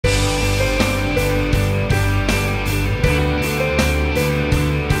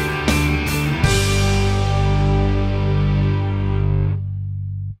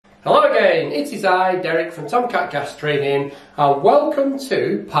is I, Derek from Tomcat Gas Training, and welcome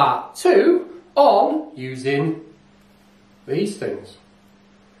to part 2 on using these things.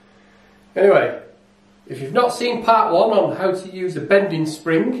 Anyway, if you've not seen part 1 on how to use a bending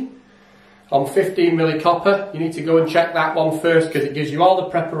spring on 15mm copper, you need to go and check that one first, because it gives you all the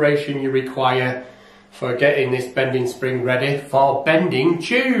preparation you require for getting this bending spring ready for bending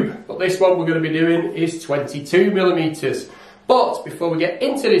tube. But this one we're going to be doing is 22mm. But before we get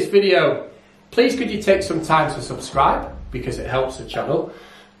into this video, please could you take some time to subscribe, because it helps the channel.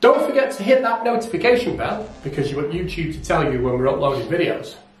 Don't forget to hit that notification bell, because you want YouTube to tell you when we're uploading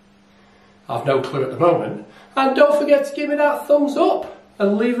videos. I've no clue at the moment. And don't forget to give me that thumbs up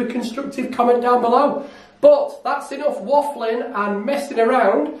and leave a constructive comment down below. But that's enough waffling and messing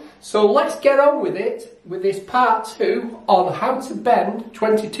around, so let's get on with it with this part 2 on how to bend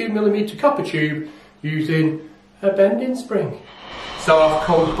 22mm copper tube using a bending spring. So I've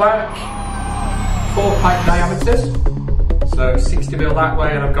come back 4 pipe diameters, so 60mm that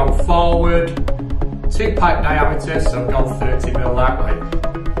way, and I've gone forward 2 pipe diameters, so I've gone 30mm that way.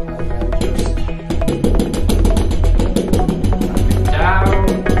 Down.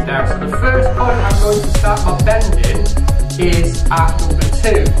 So the first point I'm going to start my bending is at number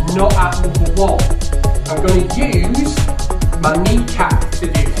 2, not at number 1. I'm going to use my kneecap to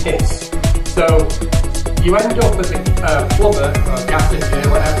do this. So you end up as a plumber or gas engineer,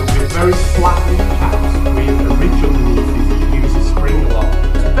 whatever, with very flat kneecaps with a ridge underneath if you use a spring a lot.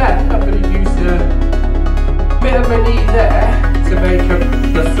 Then I'm going to use a bit of my knee there to make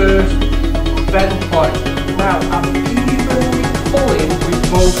the first bend point. Now I'm evenly pulling with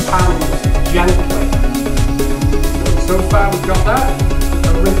both hands gently. So far we've got that, a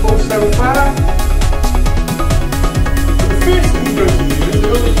ripple so far. So the first thing we're going to do is, I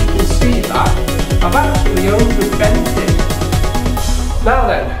don't know if you can see that, I've actually over-bent it. Now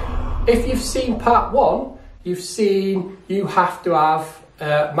then, if you've seen part 1, you've seen you have to have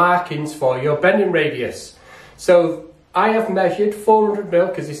markings for your bending radius. So I have measured 400mm,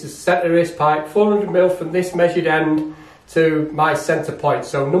 because this is centre of this pipe, 400mm from this measured end to my centre point.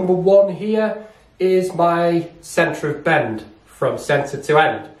 So number 1 here is my centre of bend from centre to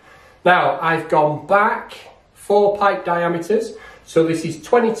end. Now I've gone back 4 pipe diameters, so this is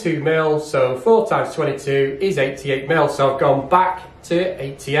 22mm, so 4 times 22 is 88mm, so I've gone back to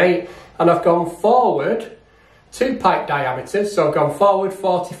 88, and I've gone forward 2 pipe diameters, so I've gone forward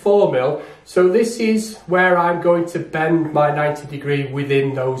 44mm, so this is where I'm going to bend my 90 degree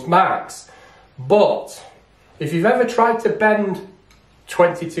within those marks. But if you've ever tried to bend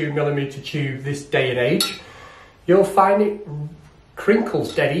 22mm tube this day and age, you'll find it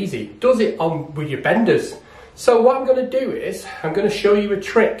crinkles dead easy. Does it on with your benders. So what I'm going to do is, I'm going to show you a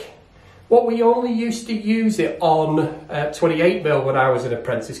trick. What we only used to use it on 28mm when I was an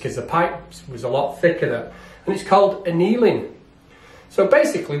apprentice, because the pipe was a lot thicker then. And it's called annealing. So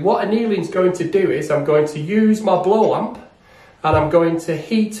basically what annealing is going to do is, I'm going to use my blow lamp and I'm going to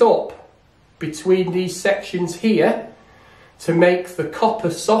heat up between these sections here to make the copper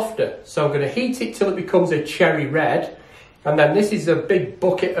softer. So I'm going to heat it till it becomes a cherry red, and then this is a big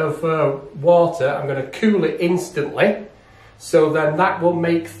bucket of water. I'm going to cool it instantly, so then that will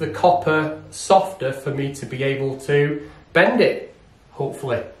make the copper softer for me to be able to bend it,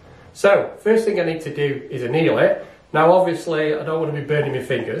 hopefully. So first thing I need to do is anneal it. Now obviously I don't want to be burning my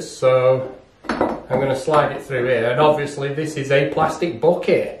fingers, so I'm going to slide it through here, and obviously this is a plastic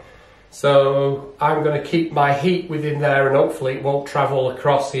bucket. So I'm going to keep my heat within there, and hopefully it won't travel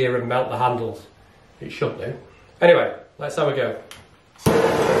across here and melt the handles. It should do. Anyway, let's have a go.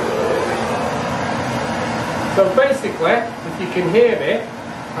 So basically, if you can hear me,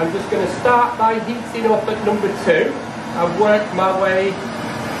 I'm just going to start by heating up at number 2 and work my way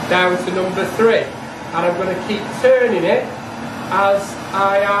down to number 3. And I'm going to keep turning it as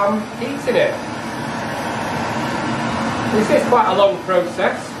I am heating it. This is quite a long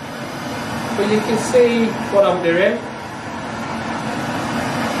process, but you can see what I'm doing.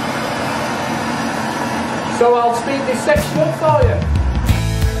 So I'll speed this section up for you.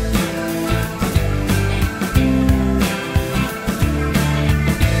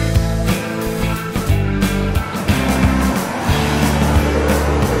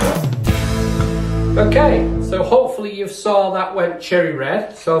 Okay, so hopefully you saw that went cherry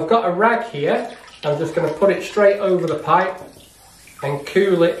red. So I've got a rag here. I'm just going to put it straight over the pipe and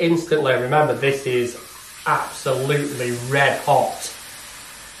cool it instantly. Remember, this is absolutely red hot.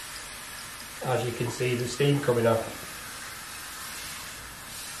 As you can see, the steam coming up.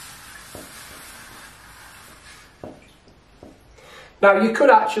 Now you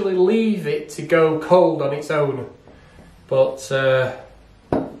could actually leave it to go cold on its own, but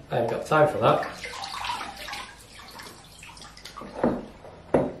I haven't got time for that.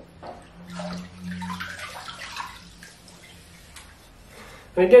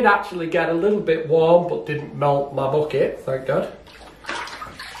 And it did actually get a little bit warm, but didn't melt my bucket, thank God.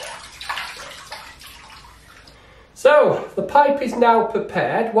 So, the pipe is now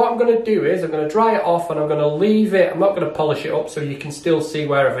prepared. What I'm going to do is, I'm going to dry it off and I'm going to leave it. I'm not going to polish it up so you can still see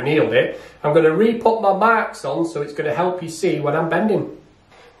where I've annealed it. I'm going to re-put my marks on so it's going to help you see when I'm bending.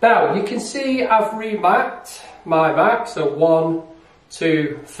 Now, you can see I've re-marked my marks, so 1,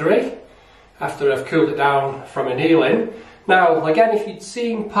 2, 3, after I've cooled it down from annealing. Now, again, if you'd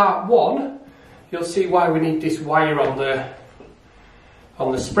seen part 1, you'll see why we need this wire on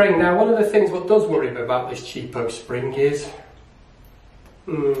the spring. Now, one of the things what does worry me about this cheapo spring is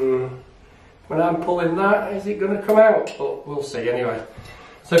when I'm pulling that, is it going to come out? But we'll see anyway.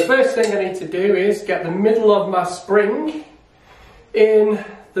 So first thing I need to do is get the middle of my spring in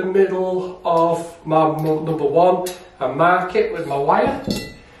the middle of my number 1 and mark it with my wire.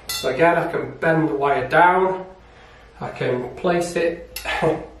 So again, I can bend the wire down, I can place it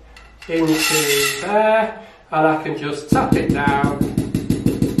into there, and I can just tap it down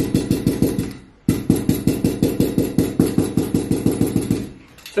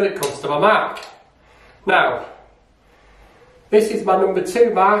till it comes to my mark. Now, this is my number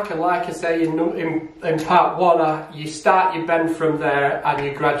 2 mark, and like I say in part 1, you start your bend from there and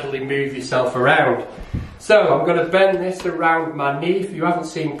you gradually move yourself around. So I'm going to bend this around my knee. If you haven't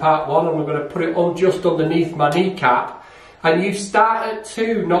seen part 1, I'm going to put it on just underneath my kneecap. And you start at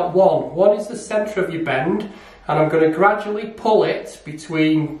 2, not 1. 1 is the centre of your bend, and I'm going to gradually pull it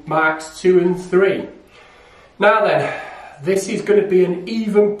between marks 2 and 3. Now then, this is going to be an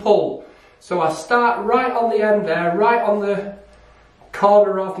even pull. So I start right on the end there, right on the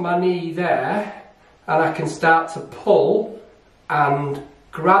corner of my knee there, and I can start to pull and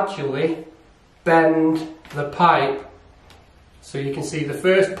gradually bend the pipe. So you can see the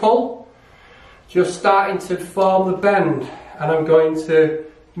first pull, just starting to form the bend, and I'm going to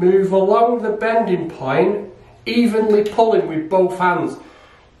move along the bending point, evenly pulling with both hands.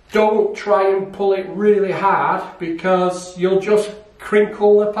 Don't try and pull it really hard because you'll just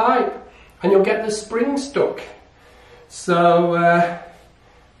crinkle the pipe and you'll get the spring stuck. So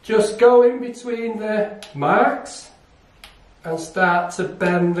just go in between the marks and start to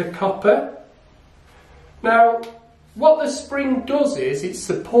bend the copper. Now, what the spring does is it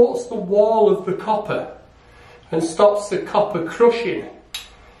supports the wall of the copper and stops the copper crushing.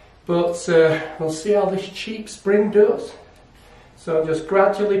 But we'll see how this cheap spring does. So I'm just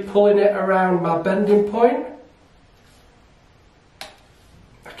gradually pulling it around my bending point.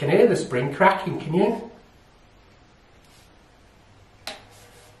 I can hear the spring cracking, can you?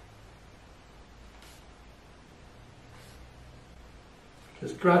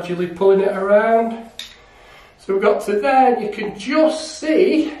 Just gradually pulling it around. So we've got to there, and you can just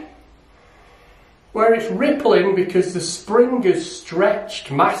see where it's rippling because the spring is stretched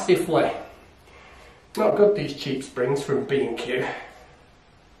massively. Not good, these cheap springs from B&Q.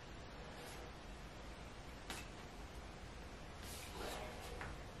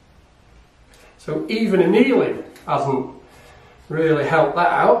 So even annealing hasn't really helped that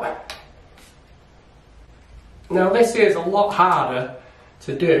out. Now this is a lot harder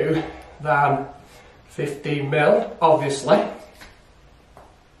to do than 15mm, obviously.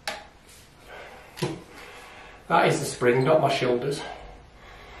 That is the spring, not my shoulders.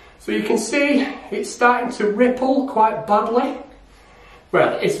 So you can see it's starting to ripple quite badly.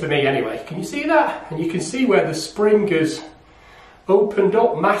 Well, it is for me anyway. Can you see that? And you can see where the spring has opened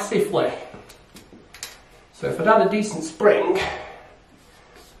up massively. So if I'd had a decent spring,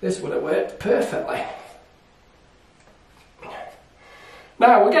 this would have worked perfectly.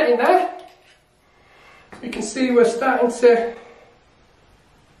 Now we're getting there. So you can see we're starting to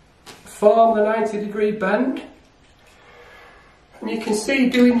form the 90-degree bend. And you can see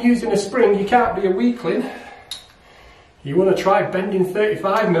using a spring, you can't be a weakling. You want to try bending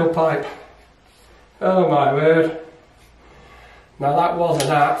 35mm pipe. Oh my word. Now that was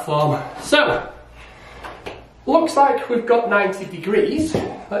an art form. So, looks like we've got 90 degrees.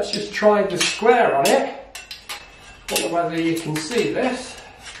 Let's just try the square on it. Don't know whether you can see this.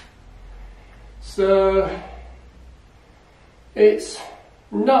 So, it's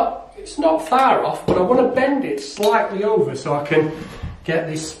not far off, but I want to bend it slightly over so I can get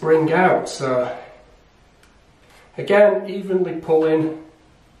this spring out. So again, evenly pulling.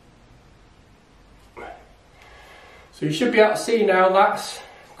 So you should be able to see now that's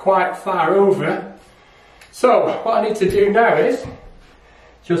quite far over. So what I need to do now is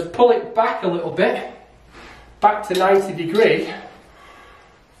just pull it back a little bit, back to 90 degree,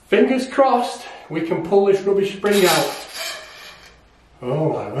 Fingers crossed we can pull this rubbish spring out.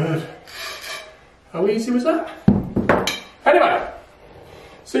 Oh my word. How easy was that? Anyway,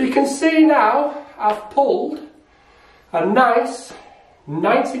 so you can see now I've pulled a nice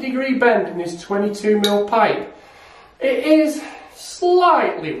 90-degree bend in this 22mm pipe. It is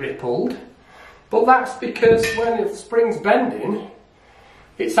slightly rippled, but that's because when the spring's bending,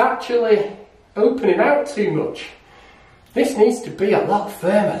 it's actually opening out too much. This needs to be a lot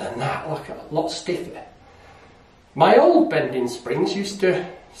firmer than that, like a lot stiffer. My old bending springs used to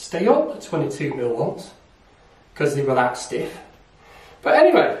stay up the 22mm ones because they were that stiff. But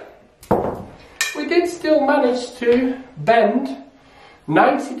anyway, we did still manage to bend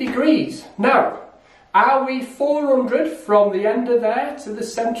 90 degrees. Now, are we 400 from the end of there to the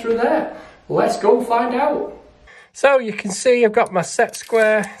centre of there? Let's go find out. So you can see I've got my set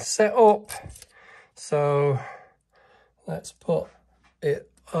square set up. So let's put it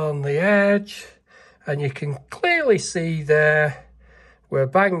on the edge. And you can clearly see there, we're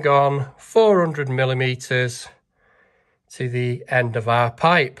bang on 400mm to the end of our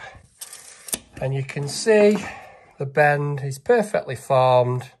pipe. And you can see the bend is perfectly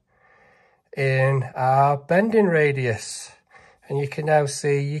formed in our bending radius. And you can now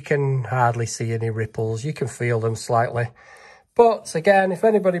see, you can hardly see any ripples. You can feel them slightly. But again, if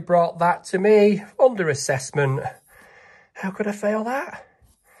anybody brought that to me under assessment, how could I fail that?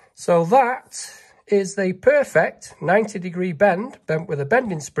 So that is the perfect 90-degree bend, bent with a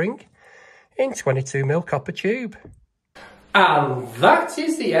bending spring in 22mm copper tube. And that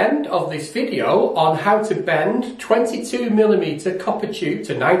is the end of this video on how to bend 22mm copper tube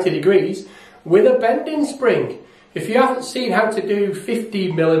to 90 degrees with a bending spring. If you haven't seen how to do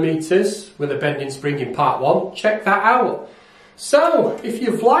 50mm with a bending spring in part 1, check that out. So, if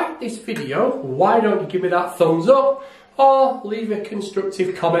you've liked this video, why don't you give me that thumbs up or leave a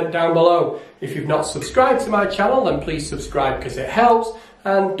constructive comment down below. If you've not subscribed to my channel, then please subscribe because it helps.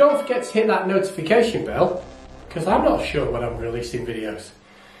 And don't forget to hit that notification bell because I'm not sure when I'm releasing videos.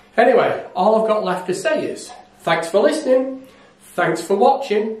 Anyway, all I've got left to say is thanks for listening, thanks for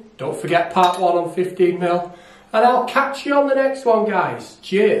watching. Don't forget part 1 on 15mm. And I'll catch you on the next one, guys.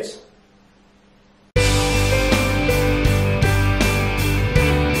 Cheers.